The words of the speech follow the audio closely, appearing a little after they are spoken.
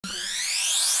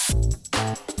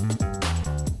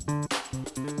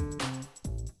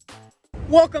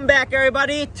Welcome back,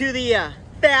 everybody, to the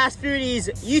Fast Foodies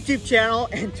YouTube channel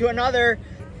and to another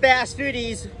Fast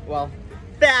Foodies,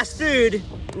 fast food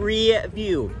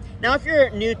review. Now, if you're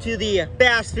new to the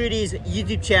Fast Foodies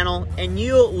YouTube channel and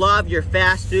you love your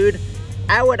fast food,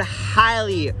 I would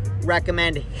highly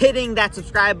recommend hitting that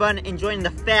subscribe button and joining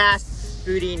the Fast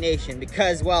Foodie Nation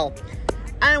because, well,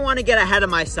 I don't want to get ahead of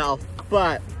myself,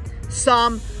 but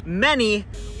many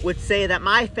would say that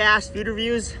my fast food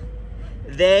reviews,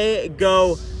 they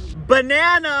go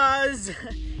bananas.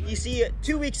 You see,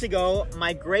 2 weeks ago,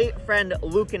 my great friend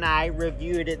Luke and I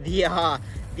reviewed the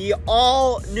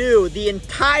all-new, the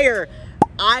entire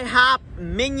IHOP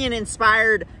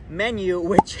Minion-inspired menu,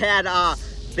 which had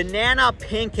banana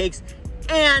pancakes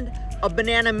and a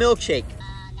banana milkshake.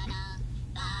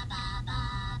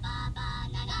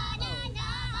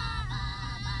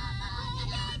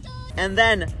 And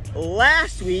then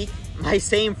last week, my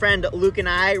same friend Luke and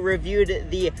I reviewed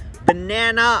the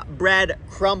banana bread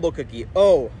crumble cookie.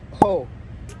 Oh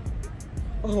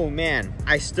man,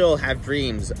 I still have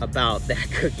dreams about that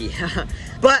cookie.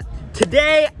 But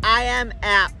today I am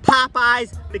at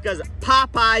Popeyes because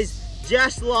Popeyes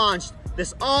just launched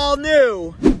this all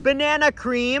new banana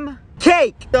cream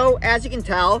cake. So as you can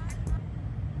tell,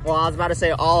 well, I was about to say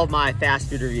all of my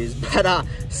fast food reviews, but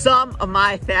some of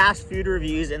my fast food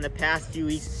reviews in the past few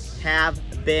weeks have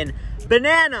been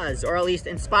bananas, or at least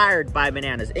inspired by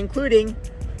bananas, including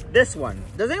this one.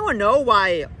 Does anyone know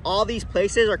why all these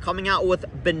places are coming out with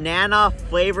banana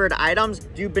flavored items?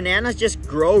 Do bananas just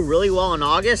grow really well in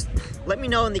August? Let me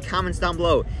know in the comments down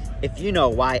below if you know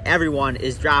why everyone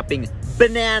is dropping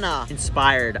banana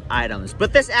inspired items.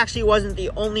 But this actually wasn't the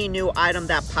only new item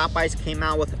that Popeyes came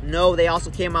out with. No, they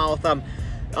also came out with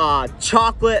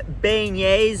chocolate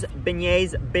beignets,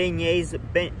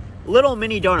 little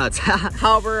mini donuts.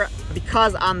 However,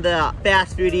 because on the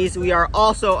Fast Foodies, we are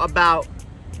also about,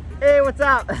 hey, what's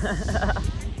up?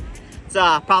 It's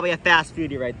probably a fast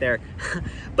foodie right there.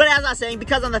 But as I was saying,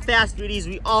 because on the Fast Foodies,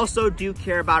 we also do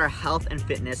care about our health and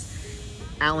fitness.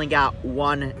 I only got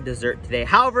one dessert today.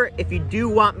 However, if you do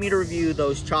want me to review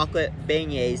those chocolate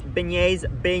beignets,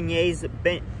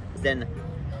 then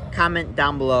comment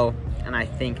down below and I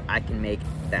think I can make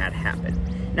that happen.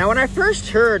 Now, when I first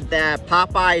heard that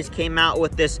Popeyes came out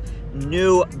with this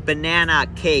new banana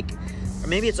cake, or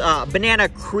maybe it's a banana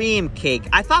cream cake,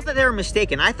 I thought that they were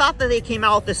mistaken. I thought that they came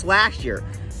out with this last year.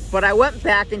 But I went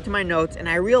back into my notes and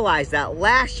I realized that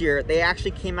last year they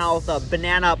actually came out with a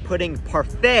banana pudding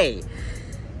parfait.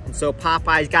 And so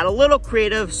Popeyes got a little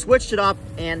creative, switched it up,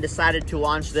 and decided to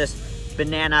launch this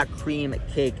banana cream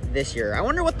cake this year. I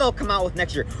wonder what they'll come out with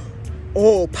next year.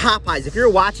 Oh, Popeyes, if you're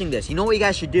watching this, you know what you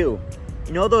guys should do?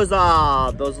 You know those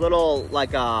little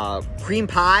like cream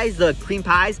pies, the cream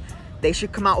pies? They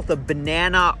should come out with a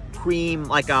banana cream,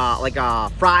 like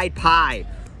a fried pie.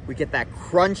 We get that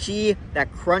crunchy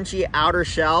outer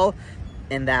shell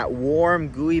and that warm,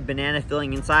 gooey banana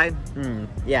filling inside.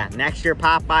 Yeah, next year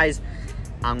Popeyes,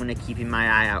 I'm gonna keep my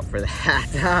eye out for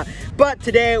that. But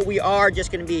today we are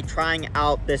just gonna be trying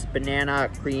out this banana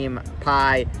cream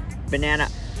pie,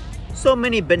 so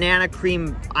many banana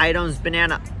cream items,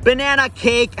 banana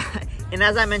cake. And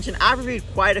as I mentioned, I've reviewed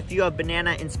quite a few of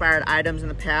banana inspired items in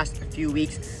the past few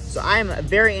weeks. So I'm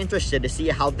very interested to see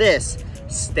how this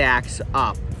stacks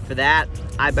up. For that,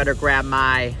 I better grab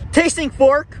my tasting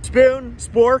fork, spoon,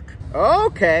 spork.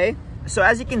 Okay. So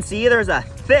as you can see, there's a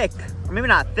thick, or maybe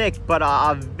not thick, but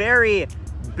a very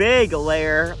big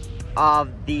layer of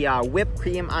the whipped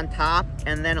cream on top.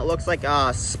 And then it looks like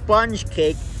a sponge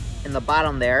cake in the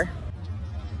bottom there.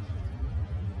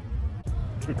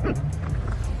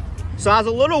 So I was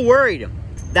a little worried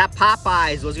that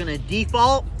Popeyes was gonna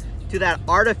default to that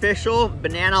artificial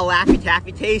banana Laffy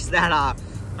Taffy taste that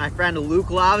my friend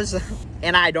Luke loves,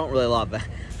 and I don't really love it.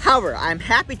 However, I'm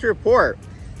happy to report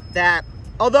that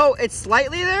although it's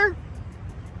slightly there,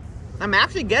 I'm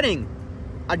actually getting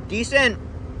a decent,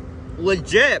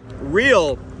 legit,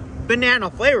 real banana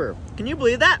flavor. Can you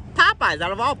believe that? Popeyes,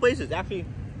 out of all places, actually.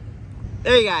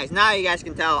 There you guys, now you guys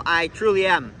can tell I truly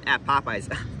am at Popeyes.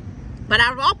 But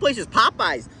out of all places,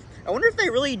 Popeyes, I wonder if they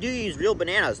really do use real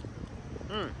bananas.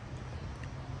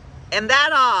 And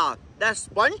that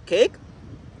sponge cake,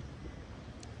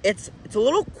 it's a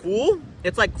little cool.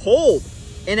 It's like cold,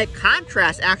 and it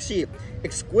contrasts actually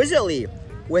exquisitely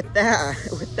with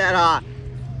that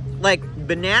like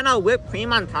banana whipped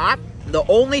cream on top. The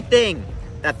only thing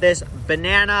that this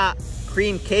banana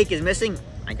cream cake is missing,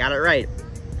 I got it right,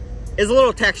 is a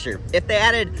little texture. If they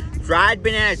added dried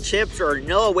banana chips or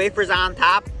vanilla wafers on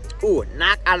top, ooh,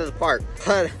 knock out of the park.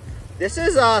 But this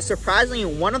is surprisingly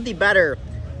one of the better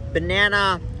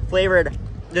banana flavored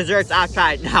desserts I've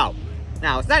tried. Now,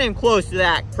 it's not even close to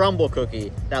that crumble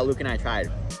cookie that Luke and I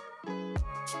tried.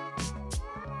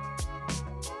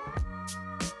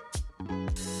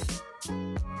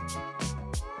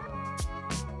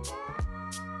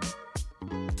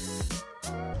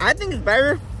 I think it's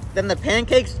better than the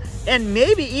pancakes and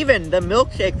maybe even the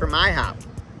milkshake from IHOP.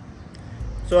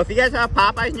 So if you guys have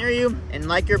Popeyes near you and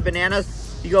like your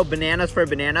bananas, you go bananas for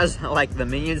bananas like the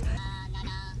Minions.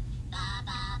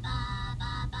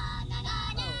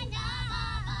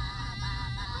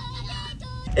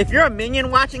 If you're a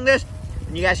Minion watching this,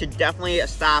 then you guys should definitely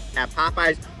stop at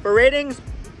Popeyes. For ratings,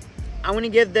 I'm gonna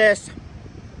give this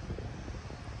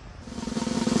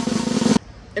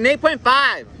an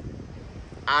 8.5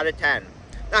 out of 10.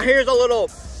 Now here's a little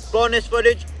bonus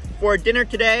footage. For dinner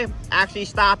today, I actually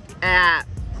stopped at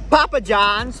Papa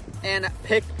John's and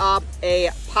picked up a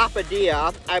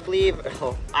papadilla.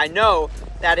 I know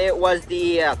that it was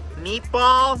the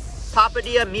meatball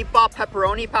papadilla, meatball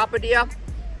pepperoni papadilla.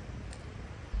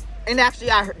 And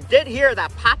actually, I did hear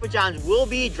that Papa John's will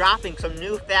be dropping some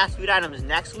new fast food items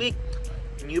next week.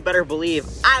 And you better believe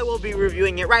I will be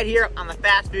reviewing it right here on the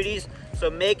Fast Foodies. So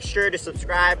make sure to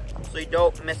subscribe so you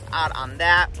don't miss out on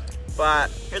that.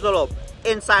 But here's a little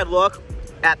inside look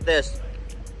at this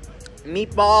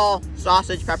meatball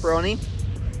sausage pepperoni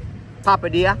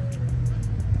papadilla.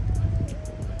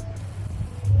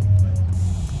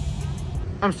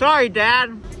 I'm sorry,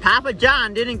 Dad. Papa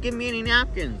John didn't give me any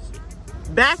napkins.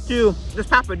 Back to this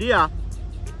papadilla.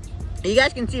 You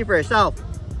guys can see for yourself.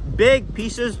 Big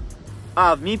pieces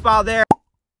of meatball there.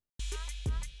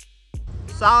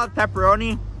 Solid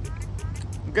pepperoni.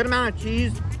 Good amount of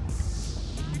cheese.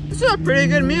 This is a pretty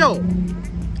good meal.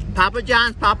 Papa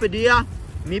John's papadilla,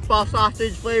 meatball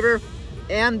sausage flavor,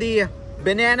 and the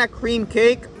banana cream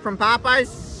cake from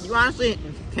Popeyes. You honestly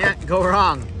can't go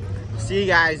wrong. See you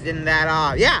guys in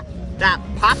that, that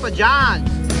Papa John's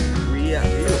review.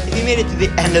 If you made it to the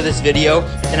end of this video,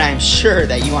 then I'm sure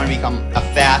that you want to become a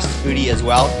fast foodie as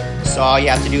well. So all you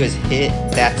have to do is hit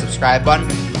that subscribe button.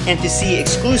 And to see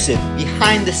exclusive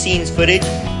behind the scenes footage,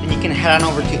 then you can head on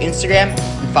over to Instagram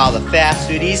and follow the Fast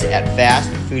Foodies at Fast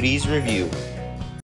Foodies Review.